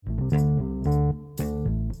Hey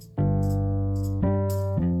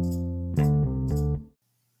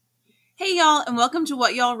y'all, and welcome to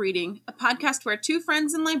What Y'all Reading, a podcast where two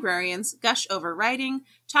friends and librarians gush over writing,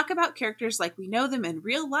 talk about characters like we know them in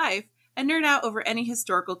real life, and nerd out over any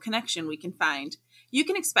historical connection we can find. You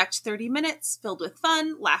can expect 30 minutes filled with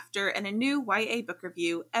fun, laughter, and a new YA book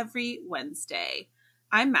review every Wednesday.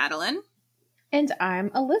 I'm Madeline. And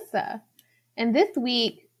I'm Alyssa. And this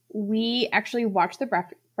week, we actually watched The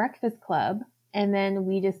Breakfast Club, and then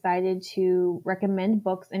we decided to recommend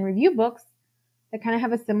books and review books that kind of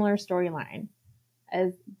have a similar storyline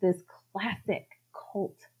as this classic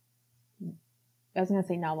cult. I was going to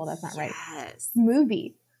say novel, that's not right.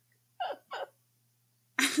 Movie.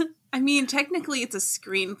 I mean, technically it's a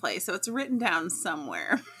screenplay, so it's written down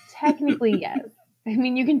somewhere. Technically, yes. I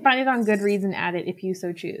mean, you can find it on Goodreads and add it if you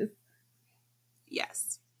so choose.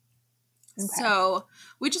 Yes. Okay. So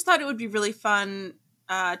we just thought it would be really fun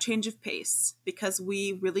change of pace because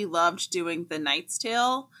we really loved doing the Knight's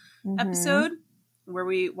Tale episode where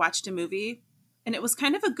we watched a movie, and it was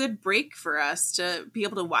kind of a good break for us to be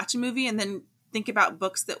able to watch a movie and then think about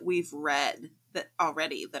books that we've read that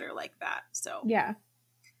already that are like that. So yeah,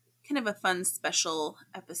 kind of a fun special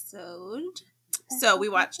episode. So we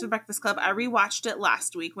watched The Breakfast Club. I rewatched it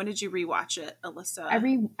last week. When did you rewatch it, Alyssa?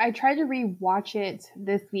 I tried to rewatch it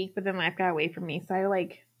this week, but then life got away from me. So I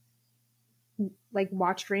like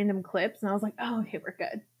watched random clips, and I was like, "Oh, okay, we're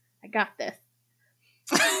good. I got this."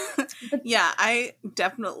 Yeah, I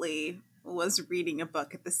definitely was reading a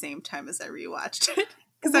book at the same time as I rewatched it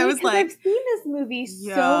because I was like, I've seen this movie so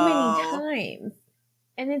many times,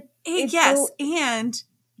 and it's yes, so... and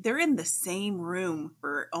they're in the same room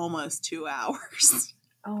for almost 2 hours.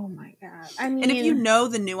 Oh my god! I mean, and if you know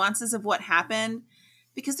the nuances of what happened,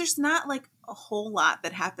 because there's not like a whole lot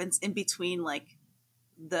that happens in between, like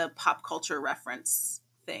the pop culture reference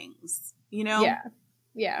things, you know?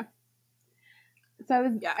 Yeah.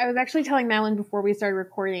 So I was actually telling Madeline before we started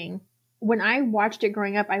recording, when I watched it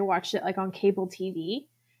growing up, I watched it like on cable TV.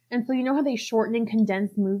 And so you know how they shorten and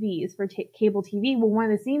condense movies for cable TV? Well,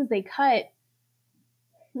 one of the scenes they cut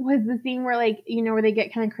was the scene where where they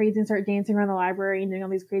get kind of crazy and start dancing around the library and doing all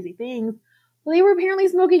these crazy things. Well, they were apparently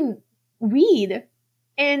smoking weed.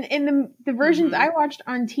 And in the versions I watched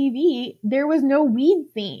on TV, there was no weed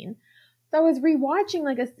scene. So I was rewatching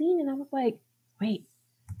like a scene and I was like, wait,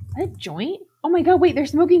 is that a joint? Oh my god, wait, they're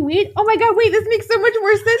smoking weed? Oh my god, wait, this makes so much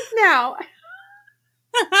more sense now.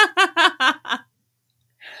 I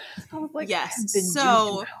was like, yes.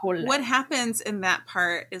 So what happens in that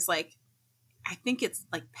part is like, I think it's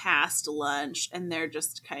like past lunch and they're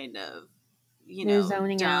just kind of, they're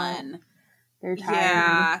zoning done. Out. They're tired.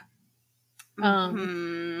 Yeah.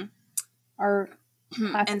 Our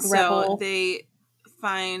classic and rebel. So they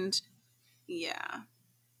find, he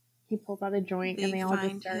pulls out a joint and they all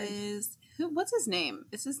just start. What's his name?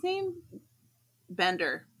 Is his name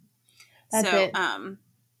Bender? That's it.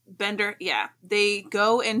 Bender, they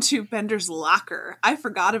go into Bender's locker. I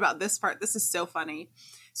forgot about this part. This is so funny.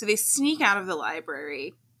 So they sneak out of the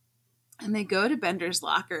library and they go to Bender's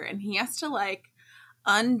locker and he has to like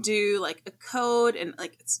undo like a code and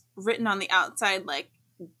like it's written on the outside like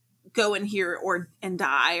go in here and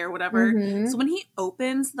die or whatever. So when he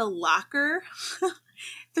opens the locker,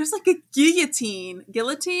 there's like a guillotine.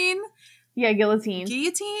 Yeah, guillotine.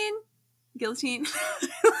 Guillotine.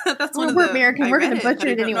 That's one of we're the American. We're going to butcher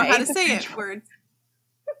it anyway. I don't know how to say it. Words.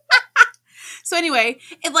 So anyway,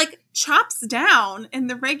 it like chops down in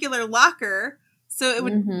the regular locker, so it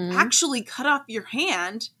would actually cut off your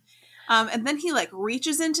hand. And then he like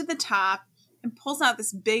reaches into the top and pulls out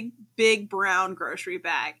this big brown grocery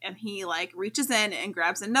bag, and he like reaches in and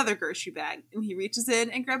grabs another grocery bag, and he reaches in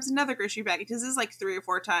and grabs another grocery bag. He does this like 3 or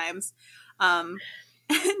 4 times, and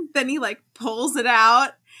then he like pulls it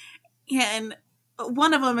out, and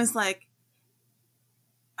one of them is like,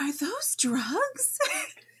 "Are those drugs?"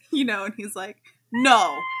 And he's like,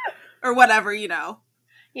 "No," or whatever, Yeah,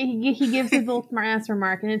 he gives his little smart ass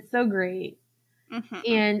remark, and it's so great.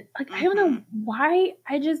 And like, I don't know why,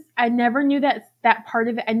 I never knew that part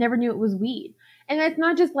of it. I never knew it was weed. And it's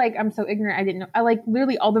not just like, I'm so ignorant, I didn't know. I like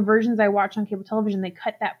literally all the versions I watch on cable television, they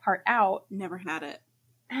cut that part out. Never had it.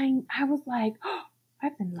 And I was like, oh,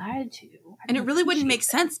 I've been lied to. And it really wouldn't make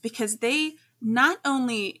sense because they not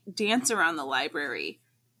only dance around the library,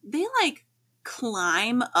 they like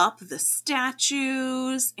climb up the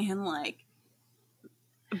statues and like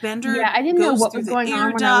Bender. Yeah, I didn't know what was going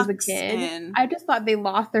on when I was a kid. I just thought they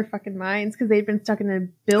lost their fucking minds because they'd been stuck in a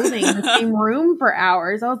building in the same room for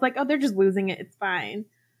hours. I was like, oh, they're just losing it. It's fine.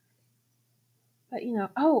 But, yeah.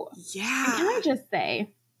 Can I just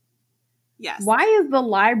say, Yes. Why is the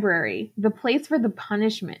library the place for the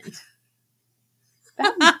punishment?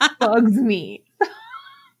 That bugs me.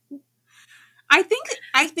 I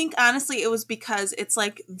think honestly it was because it's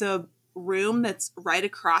like the room that's right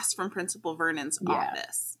across from Principal Vernon's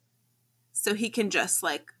office. So he can just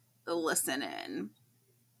like listen in.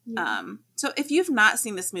 Yeah. So if you've not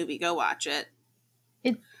seen this movie, go watch it.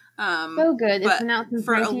 It's so good. It's been out since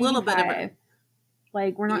for a little bit of it.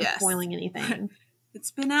 Like, we're not spoiling anything.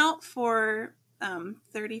 It's been out for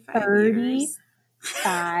 35 years.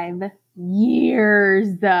 35 years.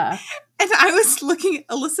 And I was looking,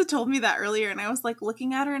 Alyssa told me that earlier, and I was like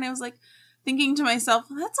looking at her and I was like thinking to myself,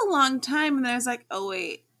 well, that's a long time. And then I was like, oh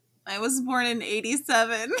wait, I was born in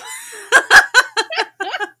 87.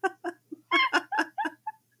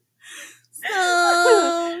 So,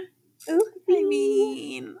 I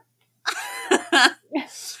mean,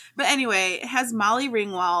 but anyway, it has Molly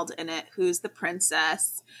Ringwald in it, who's the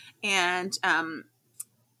princess, and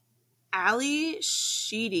Ali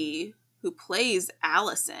Sheedy, who plays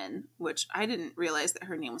Allison, which I didn't realize that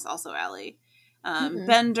her name was also Ali.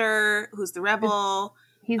 Bender, who's the rebel.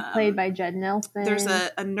 He's played by Judd Nelson. There's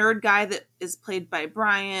a nerd guy that is played by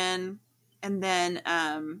Brian, and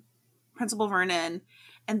then Principal Vernon,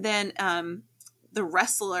 and then the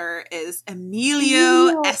wrestler is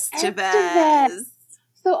Emilio Estevez.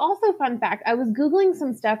 So also, fun fact, I was Googling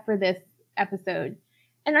some stuff for this episode,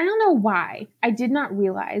 and I don't know why I did not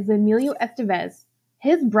realize that Emilio Estevez,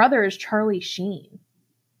 his brother is Charlie Sheen.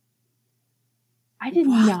 I did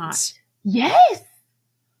not. Yes!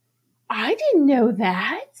 I didn't know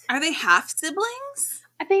that. Are they half siblings?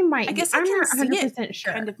 They might. I guess I'm not see 100% it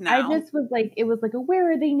sure. Kind of now. I just was like, it was like a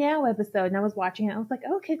Where Are They Now episode, and I was watching it. I was like,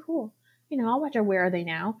 okay, cool. You know, I'll watch a Where Are They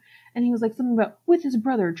Now. And he was like something about with his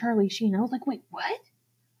brother Charlie Sheen. I was like, wait, what?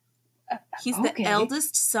 He's the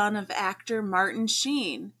eldest son of actor Martin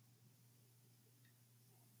Sheen.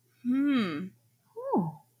 Oh.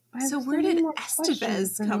 So where did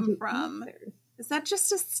Estevez come from? Is that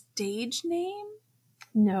just a stage name?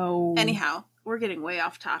 No. Anyhow, we're getting way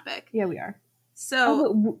off topic. Yeah, we are.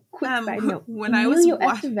 So, quick side note. When Emilio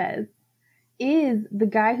Estevez is the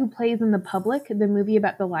guy who plays in The Public, the movie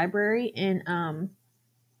about the library in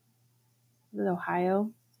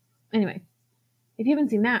Ohio. Anyway, if you haven't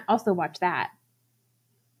seen that, also watch that.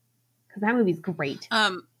 Because that movie's great.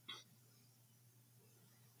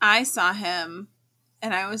 I saw him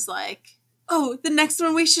and I was like, oh, the next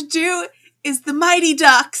one we should do is The Mighty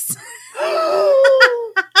Ducks.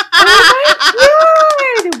 Oh my God!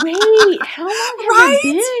 Wait, how long has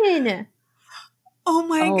it been? Oh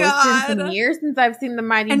my God. It's been some years since I've seen The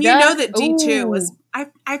Mighty Ducks. And you know that D2 was,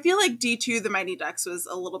 I feel like D2, The Mighty Ducks was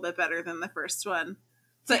a little bit better than the first one.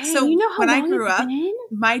 But so you know how when long I grew up, been?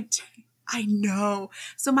 I know.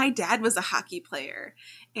 So my dad was a hockey player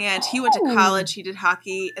and he went to college, he did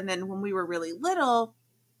hockey. And then when we were really little,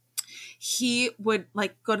 he would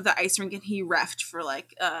like go to the ice rink and he reffed for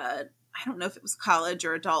like, I don't know if it was college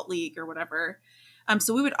or adult league or whatever.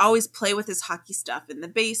 So we would always play with his hockey stuff in the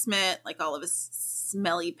basement, like all of his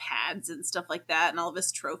smelly pads and stuff like that and all of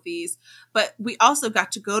his trophies. But we also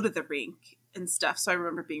got to go to the rink and stuff. So I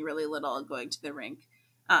remember being really little and going to the rink.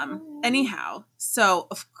 Anyhow, so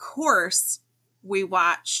of course we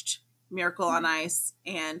watched Miracle on Ice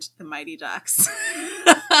and The Mighty Ducks.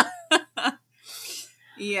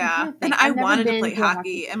 Yeah. And I wanted to play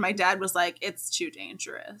hockey and my dad was like, it's too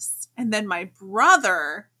dangerous. And then my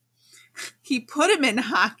brother, he put him in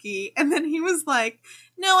hockey and then he was like,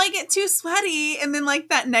 no, I get too sweaty. And then like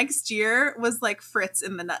that next year was like Fritz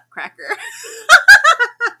in the Nutcracker.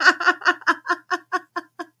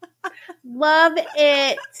 Love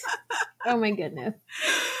it. Oh my goodness.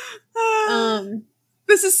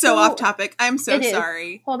 This is so off topic. I'm so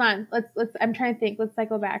sorry. Hold on. Let's I'm trying to think. Let's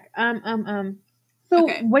cycle back. So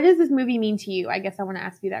what does this movie mean to you? I guess I want to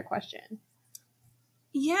ask you that question.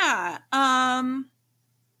 Yeah.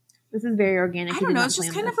 This is very organic. I don't know. It's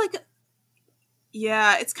just kind of like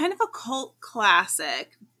it's kind of a cult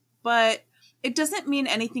classic, but it doesn't mean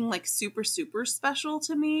anything like super, super special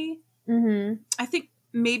to me. Mm-hmm. I think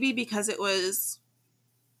maybe because it was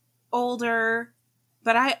older,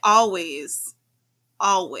 but I always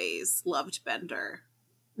loved Bender.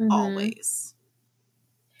 Mm-hmm. Always.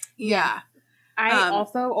 Yeah. I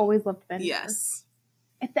also always loved Bender. Yes.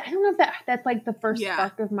 I don't know if that's like the first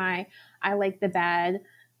spark of my, I like the bad,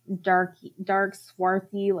 dark,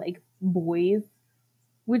 swarthy, like boys,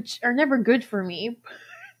 which are never good for me.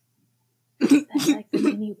 I like them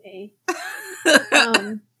anyway.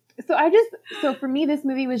 So for me, this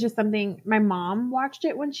movie was just something, my mom watched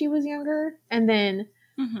it when she was younger. And then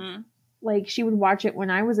like she would watch it when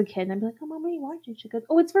I was a kid, and I'd be like, "Oh, Mom, what are you watching?" She goes,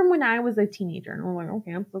 "Oh, it's from when I was a teenager." And I'm like,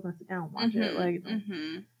 "Okay, I'm still gonna sit down and watch it." Like,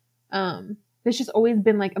 it's just always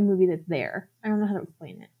been like a movie that's there. I don't know how to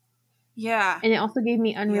explain it. Yeah, and it also gave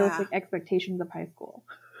me unrealistic expectations of high school.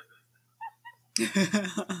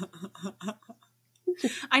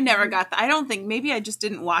 I never got that. I don't think, maybe I just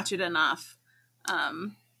didn't watch it enough.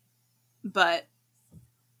 But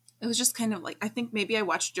it was just kind of like, I think maybe I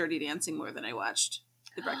watched Dirty Dancing more than I watched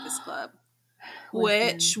The Breakfast Club.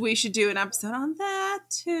 Which we should do an episode on that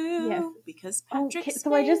too. Yes. Because Patrick Swayze.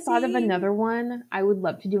 So I just thought of another one I would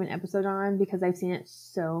love to do an episode on because I've seen it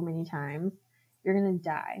so many times. You're going to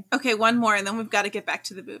die. Okay, one more and then we've got to get back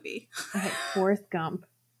to the movie. Okay, Forrest Gump.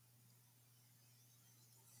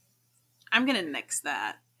 I'm going to nix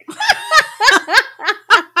that.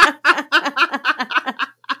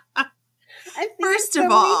 First of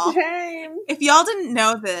all, if y'all didn't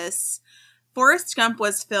know this, Forrest Gump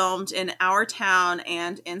was filmed in our town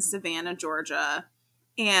and in Savannah, Georgia.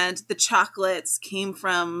 And the chocolates came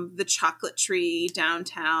from the chocolate tree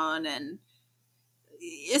downtown. And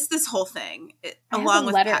it's this whole thing, along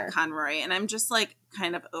with Pat Conroy. And I'm just like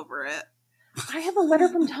kind of over it. I have a letter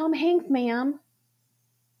from Tom Hanks, ma'am.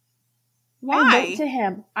 Why?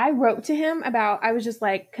 I wrote to him about, I was just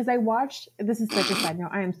like, because I watched, this is such a side note.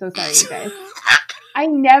 I am so sorry, you guys. I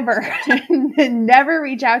never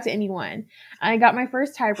reach out to anyone. I got my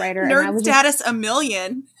first typewriter. Nerd and I was status a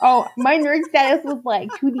million. Oh, my nerd status was like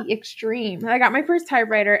to the extreme. I got my first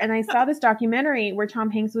typewriter and I saw this documentary where Tom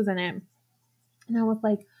Hanks was in it. And I was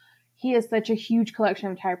like, he has such a huge collection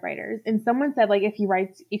of typewriters. And someone said, like, if you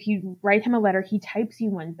write him a letter, he types you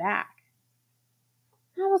one back.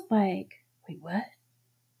 And I was like, wait, what?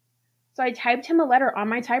 So I typed him a letter on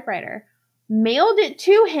my typewriter, mailed it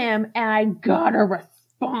to him, and I got a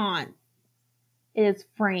response. It is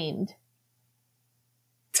framed.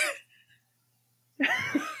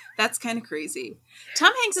 That's kind of crazy.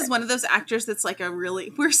 Tom Hanks is one of those actors that's like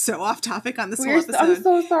we're so off topic on this whole episode. I'm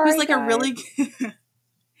so sorry. He's like guys. A really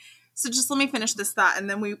So just let me finish this thought and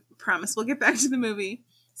then we promise we'll get back to the movie.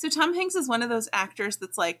 So Tom Hanks is one of those actors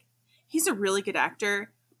that's like, he's a really good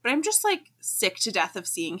actor, but I'm just like sick to death of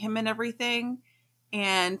seeing him in everything.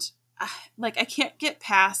 And like, I can't get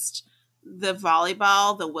past the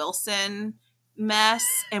volleyball, the Wilson mess.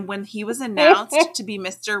 And when he was announced to be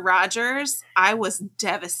Mr. Rogers, I was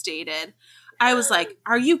devastated. I was like,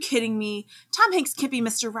 are you kidding me? Tom Hanks can't be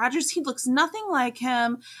Mr. Rogers. He looks nothing like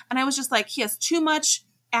him. And I was just like, he has too much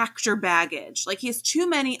actor baggage. Like, he has too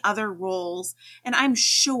many other roles. And I'm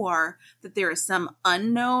sure that there is some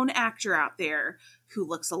unknown actor out there who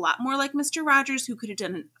looks a lot more like Mr. Rogers, who could have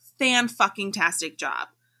done a fan-fucking-tastic job.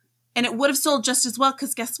 And it would have sold just as well,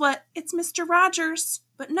 because guess what? It's Mr. Rogers.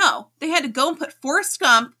 But no, they had to go and put Forrest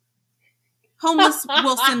Gump, homeless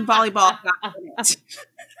Wilson volleyball guy in it.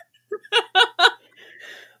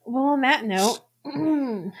 Well, on that note,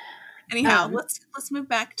 anyhow, let's move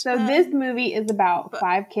back to this movie is about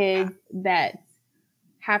 5 kids that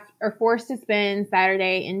are forced to spend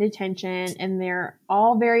Saturday in detention, and they're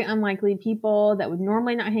all very unlikely people that would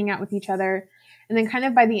normally not hang out with each other. And then kind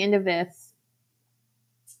of by the end of this,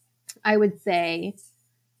 I would say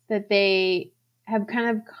that they have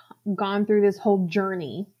kind of gone through this whole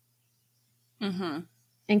journey and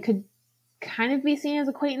could kind of be seen as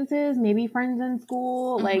acquaintances, maybe friends in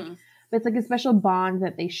school. Like, it's like a special bond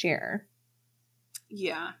that they share.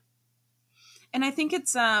 Yeah. And I think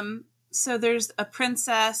it's, so there's a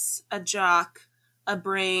princess, a jock, a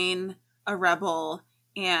brain, a rebel,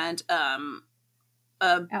 and a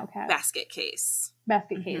outcast. basket case.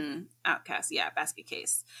 Outcast, yeah, basket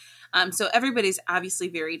case. So everybody's obviously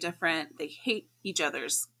very different. They hate each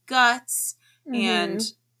other's guts, and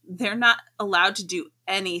they're not allowed to do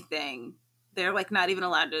anything. They're like not even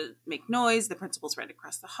allowed to make noise. The principal's right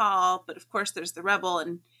across the hall. But of course there's the rebel,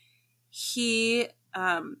 and he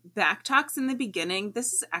backtalks in the beginning.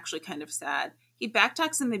 This is actually kind of sad. He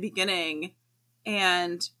backtalks in the beginning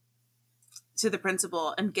and to the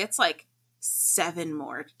principal and gets like 7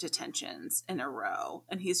 more detentions in a row.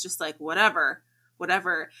 And he's just like, whatever.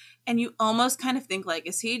 And you almost kind of think like,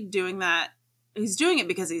 is he doing that? He's doing it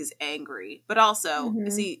because he's angry, but also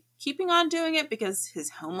is he keeping on doing it because his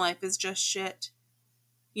home life is just shit?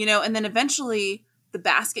 You know, and then eventually the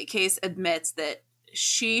basket case admits that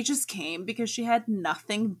she just came because she had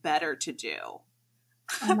nothing better to do.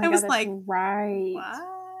 Oh my I was God, like, right.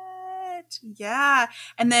 What? Yeah.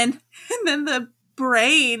 And then the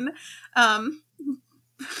brain,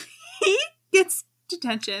 he gets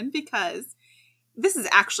detention because this is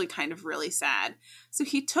actually kind of really sad. So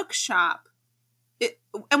he took shop.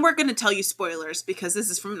 And we're going to tell you spoilers because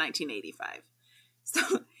this is from 1985.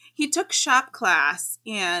 So he took shop class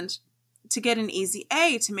and to get an easy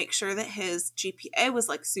A to make sure that his GPA was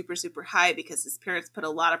like super, super high because his parents put a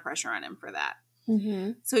lot of pressure on him for that.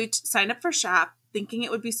 Mm-hmm. So he signed up for shop thinking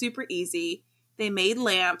it would be super easy. They made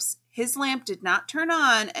lamps. His lamp did not turn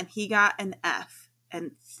on and he got an F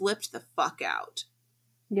and flipped the fuck out.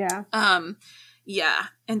 Yeah. Yeah.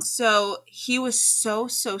 And so he was so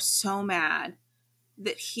mad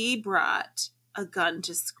that he brought a gun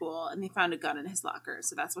to school and they found a gun in his locker.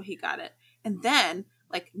 So that's why he got it. And then,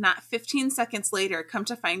 like, not 15 seconds later, come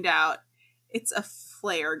to find out it's a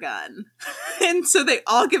flare gun. And so they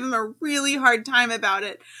all give him a really hard time about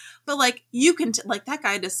it. But, like, you can, like, that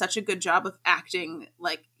guy does such a good job of acting.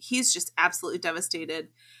 Like, he's just absolutely devastated.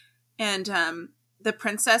 And the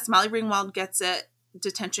princess, Molly Ringwald, gets it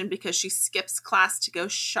detention because she skips class to go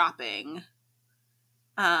shopping.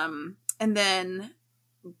 And then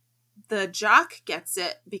the jock gets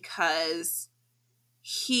it because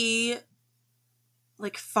he,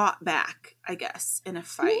 like, fought back, I guess, in a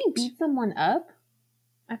fight. Didn't he beat someone up?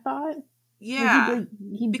 I thought. Yeah.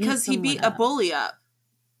 Because he beat a bully up.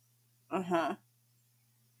 And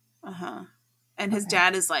his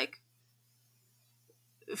dad is, like,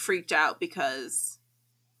 freaked out because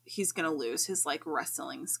he's going to lose his, like,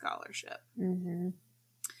 wrestling scholarship. Mm-hmm.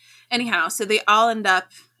 Anyhow, so they all end up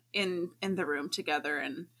in the room together,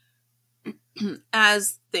 and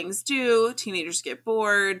as things do, teenagers get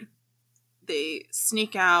bored, they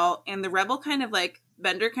sneak out, and the rebel kind of, like,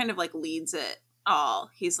 Bender kind of, like, leads it all.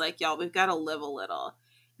 He's like, y'all, we've got to live a little.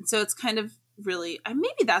 And so it's kind of really,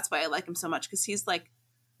 maybe that's why I like him so much, because he's, like,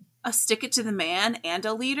 a stick it to the man and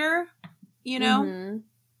a leader, you know?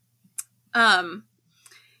 Mm-hmm.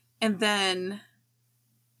 And then,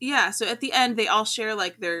 yeah, so at the end, they all share,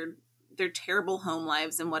 like, their terrible home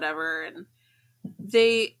lives and whatever, and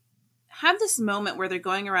they have this moment where they're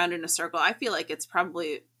going around in a circle. I feel like it's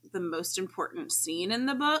probably the most important scene in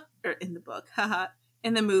the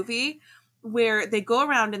movie, where they go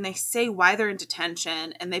around and they say why they're in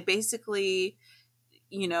detention, and they basically,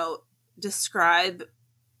 you know, describe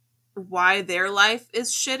why their life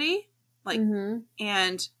is shitty. Like,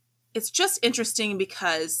 and it's just interesting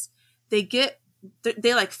because they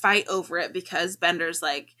like fight over it because Bender's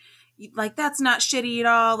like, that's not shitty at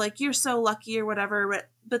all. Like, you're so lucky or whatever.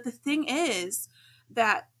 But the thing is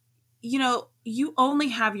that, you know, you only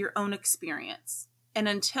have your own experience. And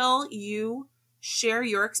until you share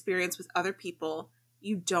your experience with other people,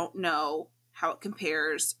 you don't know how it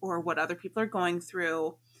compares or what other people are going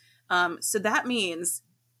through. So that means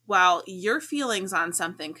while your feelings on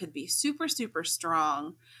something could be super, super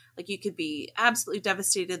strong, like you could be absolutely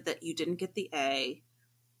devastated that you didn't get the A,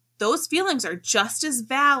 those feelings are just as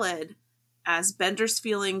valid as Bender's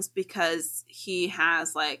feelings because he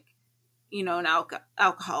has, like, you know, an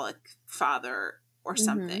alcoholic father or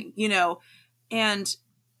something, you know? And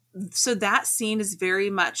so that scene is very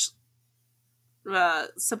much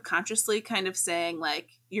subconsciously kind of saying, like,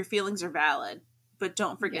 your feelings are valid, but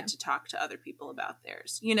don't forget to talk to other people about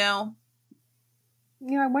theirs, you know?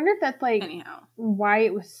 You know, I wonder if that's, like, why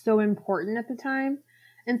it was so important at the time.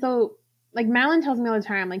 And so, like, Madeline tells me all the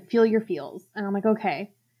time, like, feel your feels. And I'm like,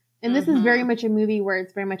 okay. And this is very much a movie where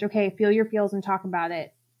it's very much, okay, feel your feels and talk about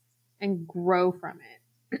it and grow from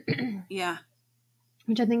it. Yeah.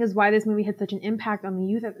 Which I think is why this movie had such an impact on the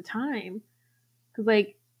youth at the time. Because,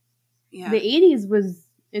 like, the 80s was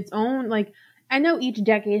its own, like, I know each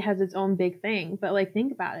decade has its own big thing, but, like,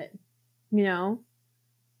 think about it. You know?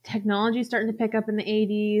 Technology's starting to pick up in the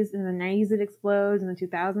 80s, in the 90s it explodes, in the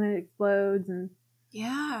 2000s it explodes, and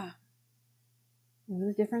yeah, it was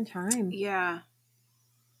a different time. Yeah.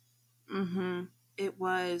 It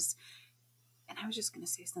was. And I was just going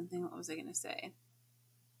to say something. What was I going to say?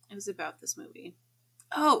 It was about this movie.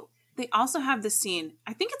 Oh, they also have this scene.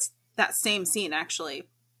 I think it's that same scene, actually,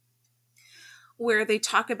 where they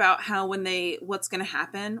talk about how what's going to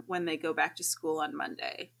happen when they go back to school on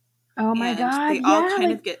Monday. Oh my God. They all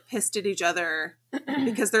kind of get pissed at each other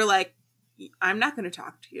because they're like, I'm not going to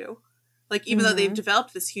talk to you. Like, even though they've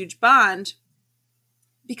developed this huge bond,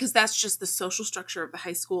 because that's just the social structure of the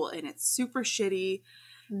high school and it's super shitty.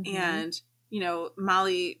 And, you know,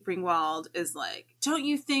 Molly Ringwald is like, don't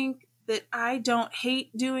you think that I don't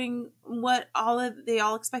hate doing what they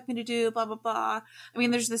all expect me to do, blah, blah, blah. I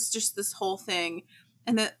mean, there's this whole thing.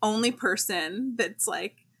 And the only person that's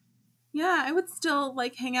like, yeah, I would still,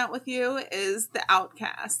 like, hang out with you is the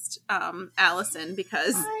outcast, Allison,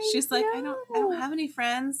 because she's like, I don't have any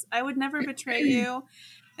friends. I would never betray you.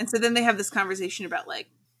 And so then they have this conversation about, like,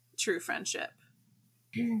 true friendship.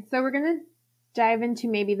 So we're going to dive into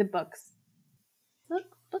maybe the books.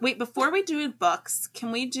 Wait, before we do books,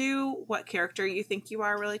 can we do what character you think you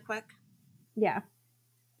are really quick? Yeah.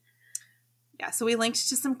 Yeah, so we linked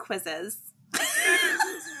to some quizzes.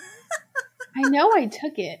 I know I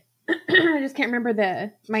took it. I just can't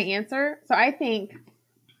remember my answer. So I think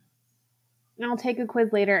I'll take a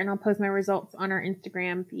quiz later and I'll post my results on our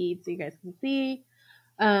Instagram feed so you guys can see.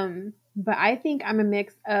 But I think I'm a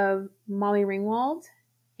mix of Molly Ringwald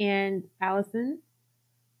and Allison.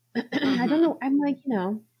 I don't know. I'm like,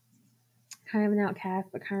 kind of an outcast,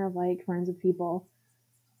 but kind of like friends with people.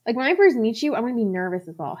 Like when I first meet you, I'm going to be nervous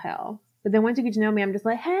as all hell. But then once you get to know me, I'm just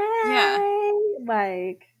like, hey. Yeah.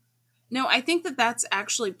 Like. No, I think that's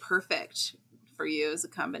actually perfect for you as a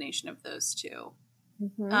combination of those two.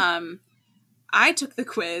 Mm-hmm. I took the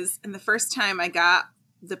quiz, and the first time I got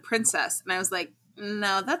the princess, and I was like,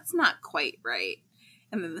 no, that's not quite right.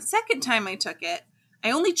 And then the second time I took it,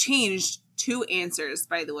 I only changed 2 answers,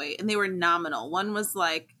 by the way, and they were nominal. One was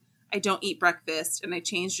like, I don't eat breakfast, and I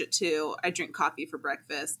changed it to, I drink coffee for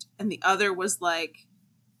breakfast. And the other was like,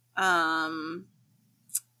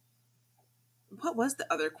 what was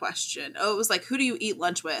the other question? Oh, it was like, who do you eat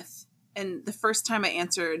lunch with? And the first time I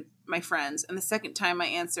answered my friends, and the second time I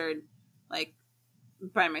answered like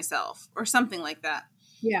by myself or something like that.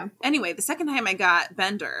 Yeah. Anyway, the second time I got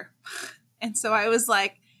Bender. And so I was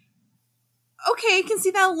like, okay, I can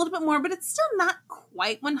see that a little bit more, but it's still not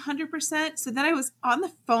quite 100%. So then I was on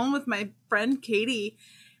the phone with my friend Katie,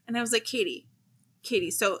 and I was like, Katie,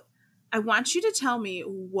 so I want you to tell me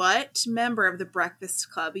what member of the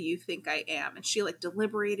Breakfast Club you think I am. And she like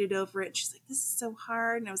deliberated over it. She's like, this is so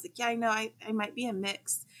hard. And I was like, yeah, I know. I might be a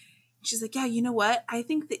mix. And she's like, yeah, you know what? I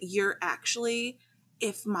think that you're actually,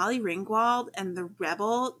 if Molly Ringwald and the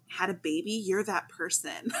Rebel had a baby, you're that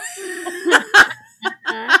person.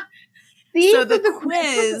 See, so the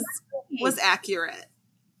quiz was accurate.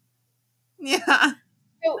 Yeah.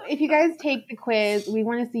 So if you guys take the quiz, we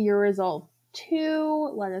want to see your results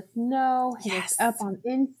too. Let us know. Hit us up on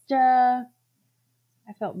Insta.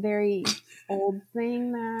 I felt very old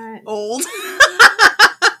saying that. Old.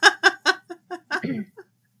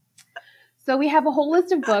 So we have a whole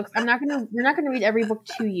list of books. We're not gonna read every book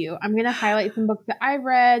to you. I'm gonna highlight some books that I've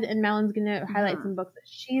read, and Malin's gonna highlight some books that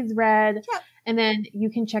she's read. Yep. And then you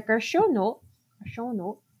can check our show notes. Show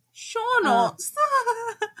notes.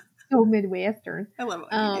 So Midwestern. I love it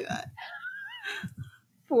when you do that.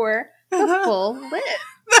 For the full list.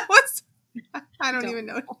 That was. I don't even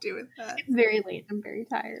know what to do with that. It's very late. I'm very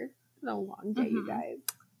tired. It's been a long day, you guys.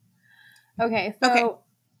 Okay, so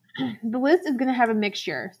the list is going to have a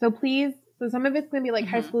mixture. So please, some of it's going to be like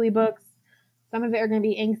high schooly books. Some of it are going to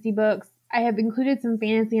be angsty books. I have included some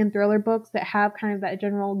fantasy and thriller books that have kind of that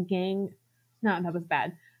general gang. No, that was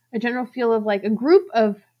bad. A general feel of like a group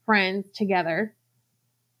of friends together.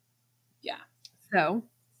 Yeah. So.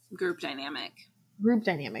 Group dynamic.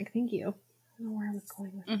 Thank you. I don't know where I was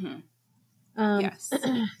going with that. Yes.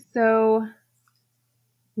 So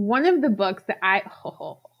one of the books that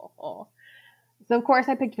so of course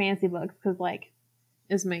I picked fantasy books because like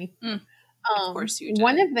it's me. Of course you did.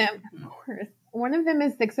 One of them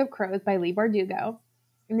is Six of Crows by Leigh Bardugo.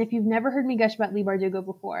 And if you've never heard me gush about Leigh Bardugo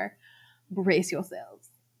before, brace yourselves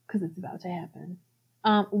because it's about to happen.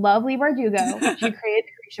 Love Leigh Bardugo. She created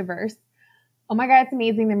the Grishaverse. Oh my God, it's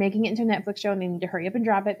amazing. They're making it into a Netflix show and they need to hurry up and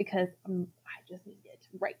drop it because I just need it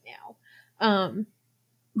right now.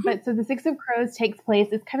 But so the Six of Crows takes place,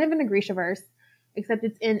 it's kind of in the Grishaverse, except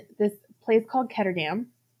it's in this place called Ketterdam.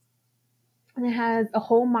 And it has a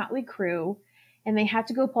whole motley crew and they had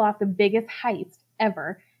to go pull off the biggest heist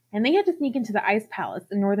ever. And they had to sneak into the Ice Palace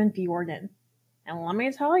in Northern Fjorden. And let me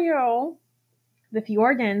tell you, the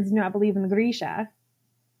Fjordans do not believe in the Grisha.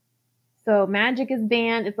 So magic is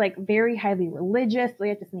banned. It's like very highly religious. So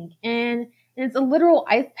you have to sneak in. And it's a literal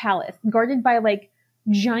ice palace guarded by like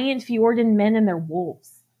giant Fjordan men and their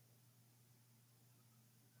wolves.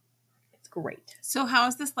 It's great. So how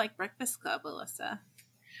is this like Breakfast Club, Alyssa?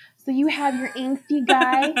 So you have your angsty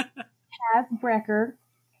guy, Taz Brecker.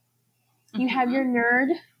 You have your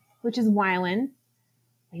nerd, which is Wylan.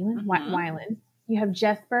 Wylan. You have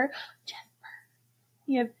Jesper.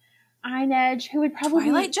 You have Einedge, who would probably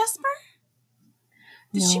Twilight Jesper?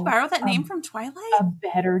 Did she borrow that name from Twilight? A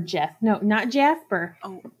better No, not Jasper.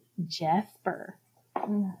 Oh, Jesper.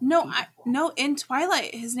 No, in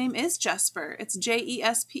Twilight, his name is Jesper. It's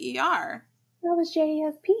Jesper. That was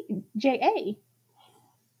J-A.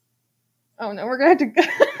 Oh no, we're gonna have to go.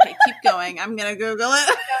 Okay, keep going. I'm gonna Google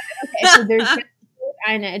it. Okay, so there's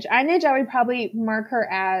Einedge. Einedge, I would probably mark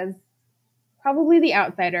her as probably the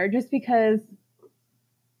outsider, just because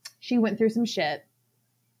she went through some shit.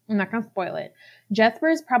 I'm not gonna spoil it. Jesper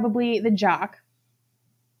is probably the jock.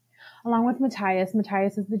 along with Matthias.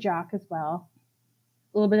 Matthias is the jock as well.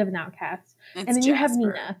 A little bit of an outcast. It's and then Jasper. You have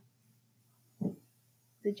Nina.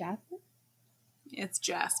 Is it Jasper? It's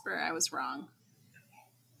Jasper. I was wrong.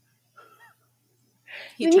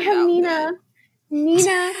 Then you have Nina. Good.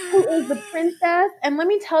 Nina, who is the princess. And let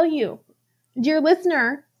me tell you, dear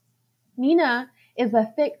listener, Nina is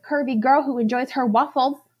a thick, curvy girl who enjoys her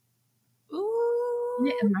waffles. Ooh.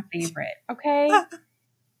 Nina is my favorite, okay?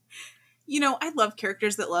 You know, I love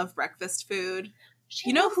characters that love breakfast food.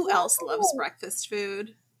 You know who else loves breakfast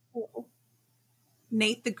food? Oh.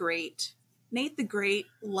 Nate the Great. Nate the Great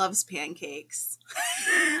loves pancakes.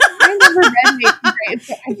 I never read Nate the Great,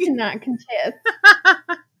 so I cannot contest.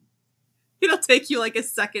 It'll take you like a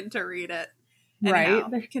second to read it. Anyhow,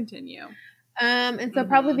 right. Continue. And so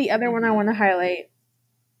probably the other one I want to highlight.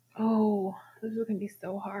 Oh, this is going to be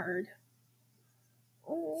so hard.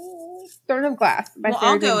 Oh, Throne of Glass by Sarah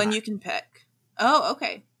I'll go and you can pick. Oh,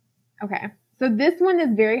 okay. Okay. So this one is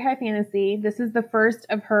very high fantasy. This is the first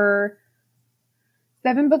of her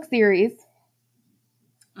 7-book series.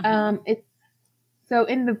 So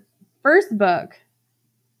in the first book,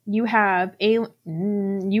 you have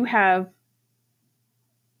Celaena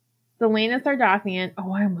Sardothien.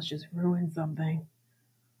 Oh, I almost just ruined something.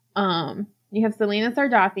 You have Celaena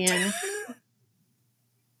Sardothien,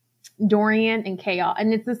 Dorian, and Chaol,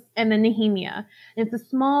 and and then Nehemia. And it's a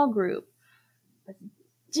small group. But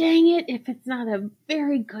dang it, if it's not a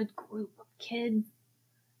very good group of kids,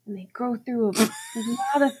 and they go through a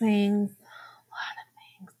lot of things.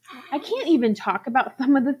 I can't even talk about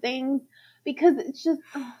some of the things because it's just.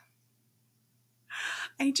 Oh.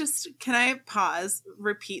 Can I pause,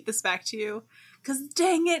 repeat this back to you? Because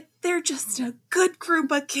dang it, they're just a good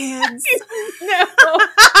group of kids. No.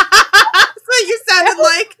 So you sounded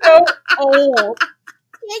like. So old.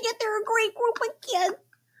 Dang it, they're a great group of kids.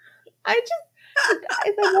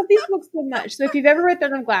 Guys, I love these books so much. So if you've ever read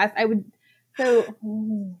Throne of Glass, I would. So,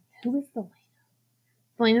 who is Celaena?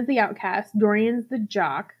 Celaena's the outcast. Dorian's the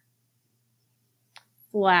jock.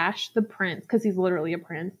 / the prince, because he's literally a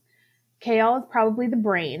prince. Chaol is probably the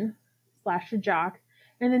brain / the jock.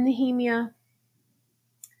 And then Nehemia,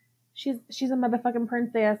 she's a motherfucking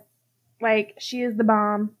princess. Like, she is the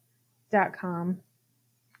bomb.com.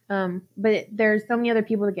 But there's so many other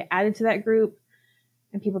people that get added to that group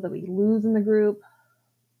and people that we lose in the group.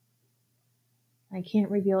 I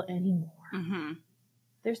can't reveal anymore. Mm-hmm.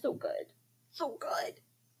 They're so good. So good.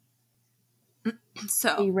 So,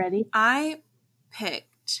 are you ready?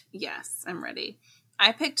 Yes, I'm ready.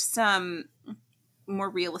 I picked some more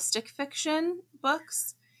realistic fiction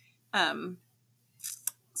books.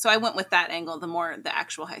 So I went with that angle, the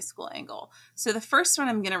actual high school angle. So the first one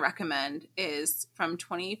I'm going to recommend is from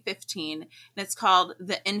 2015, and it's called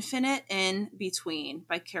The Infinite in Between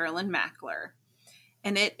by Carolyn Mackler.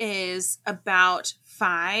 And it is about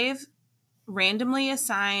 5 randomly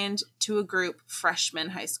assigned to a group freshman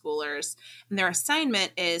high schoolers. And their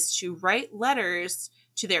assignment is to write letters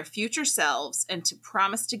to their future selves and to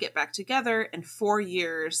promise to get back together in 4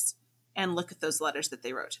 years and look at those letters that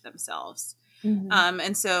they wrote to themselves. Mm-hmm.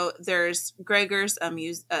 And so there's Gregor's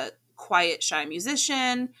a quiet, shy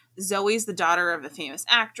musician. Zoe's the daughter of a famous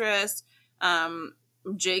actress.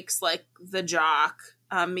 Jake's like the jock.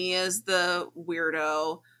 Mia's the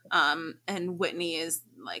weirdo. And Whitney is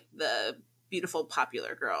like the beautiful,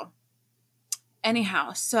 popular girl.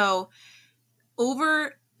 Anyhow, so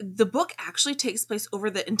the book actually takes place over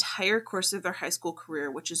the entire course of their high school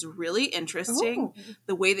career, which is really interesting. Oh.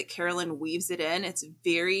 The way that Carolyn weaves it in,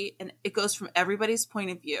 and it goes from everybody's point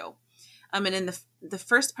of view. And in the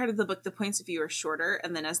first part of the book, the points of view are shorter.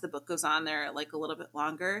 And then as the book goes on, they're like a little bit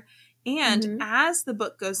longer. And as the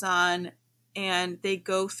book goes on and they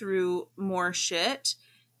go through more shit,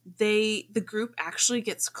 the group actually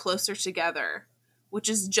gets closer together, which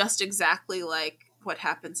is just exactly like what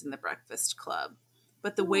happens in The Breakfast Club.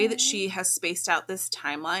 But the way that she has spaced out this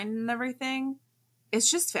timeline and everything, it's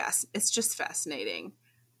just fascinating.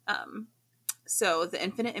 So The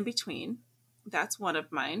Infinite in Between, that's one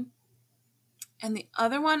of mine. And the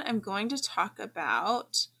other one I'm going to talk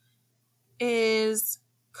about is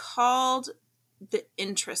called The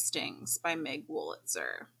Interestings by Meg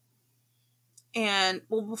Wolitzer. And,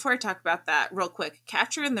 well, before I talk about that, real quick,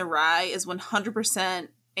 Catcher in the Rye is 100%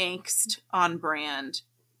 angst on brand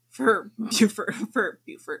for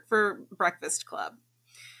Breakfast Club.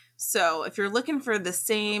 So if you're looking for the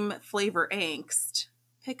same flavor angst,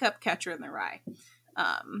 pick up Catcher in the Rye.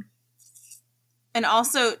 And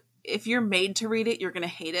also, if you're made to read it, you're going to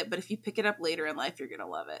hate it. But if you pick it up later in life, you're going to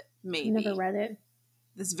love it. Maybe. Never read it.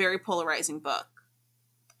 This very polarizing book.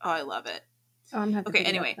 Oh, I love it. Oh, I'm happy. Okay,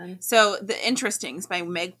 anyway. So The Interestings by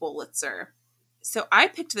Meg Wolitzer. So I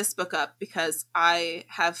picked this book up because I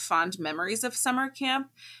have fond memories of summer camp,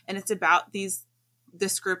 and it's about this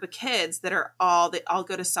group of kids that they all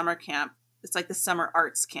go to summer camp. It's like the summer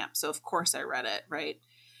arts camp. So of course I read it, right?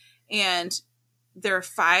 And there are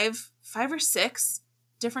five or six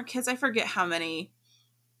different kids. I forget how many.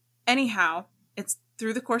 Anyhow, it's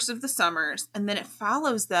through the course of the summers, and then it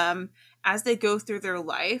follows them as they go through their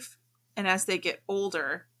life and as they get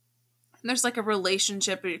older. And there's like a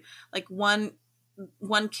relationship, like one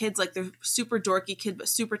kid's like the super dorky kid, but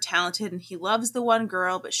super talented. And he loves the one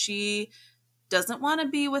girl, but she doesn't want to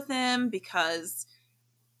be with him because,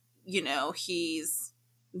 you know, he's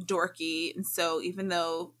dorky. And so even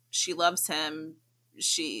though she loves him,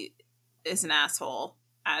 she is an asshole,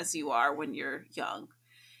 as you are when you're young.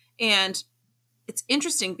 And it's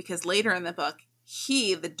interesting because later in the book,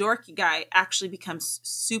 the dorky guy, actually becomes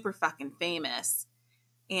super fucking famous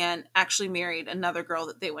and actually married another girl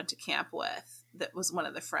that they went to camp with that was one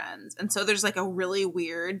of the friends. And so there's like a really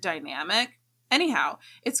weird dynamic. Anyhow,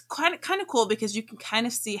 it's kind of cool because you can kind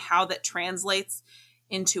of see how that translates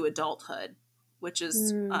into adulthood, which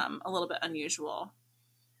is a little bit unusual.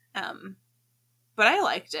 But I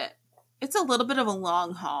liked it. It's a little bit of a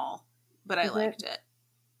long haul, but I liked it.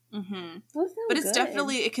 Mm-hmm. But it's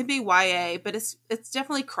definitely, it could be YA, but it's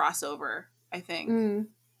definitely crossover, I think,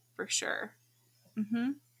 for sure.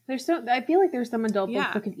 Mm-hmm. I feel like there's some adult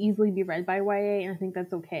books that could easily be read by YA, and I think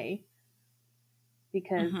that's okay.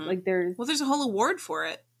 Because like there's a whole award for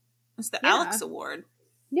it. It's the Alex Award.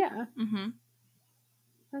 Yeah. Mm-hmm.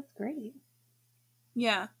 That's great.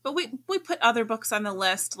 Yeah, but we put other books on the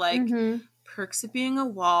list, like Perks of Being a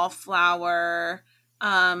Wallflower,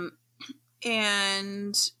 and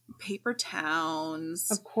Paper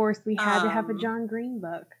Towns. Of course, we had to have a John Green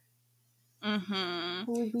book.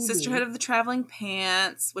 Sisterhood of the Traveling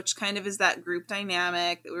Pants, which kind of is that group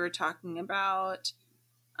dynamic that we were talking about.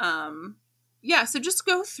 Yeah, so just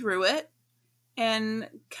go through it, and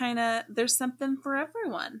kind of there's something for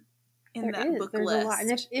everyone in that book list. There's a lot.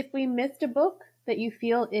 And if we missed a book that you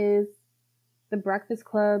feel is the Breakfast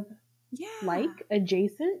Club like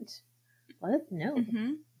adjacent, let us know.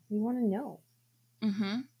 We want to know.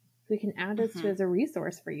 So we can add this to as a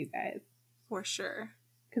resource for you guys. For sure.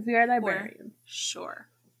 Because we are librarians. For sure.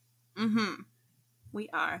 We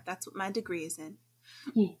are. That's what my degree is in.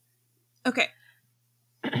 Yeah. Okay.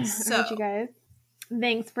 So, all right, you guys.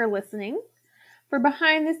 Thanks for listening. For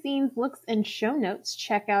behind the scenes looks and show notes,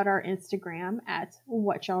 check out our Instagram at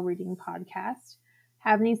What Y'all Reading Podcast.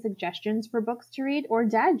 Have any suggestions for books to read or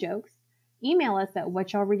dad jokes? Email us at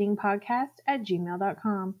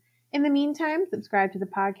whatyallreadingpodcast@gmail.com. In the meantime, subscribe to the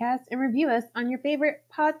podcast and review us on your favorite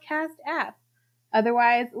podcast app.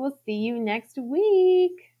 Otherwise, we'll see you next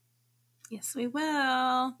week. Yes, we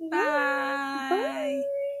will. Bye.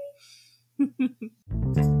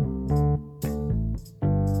 Bye.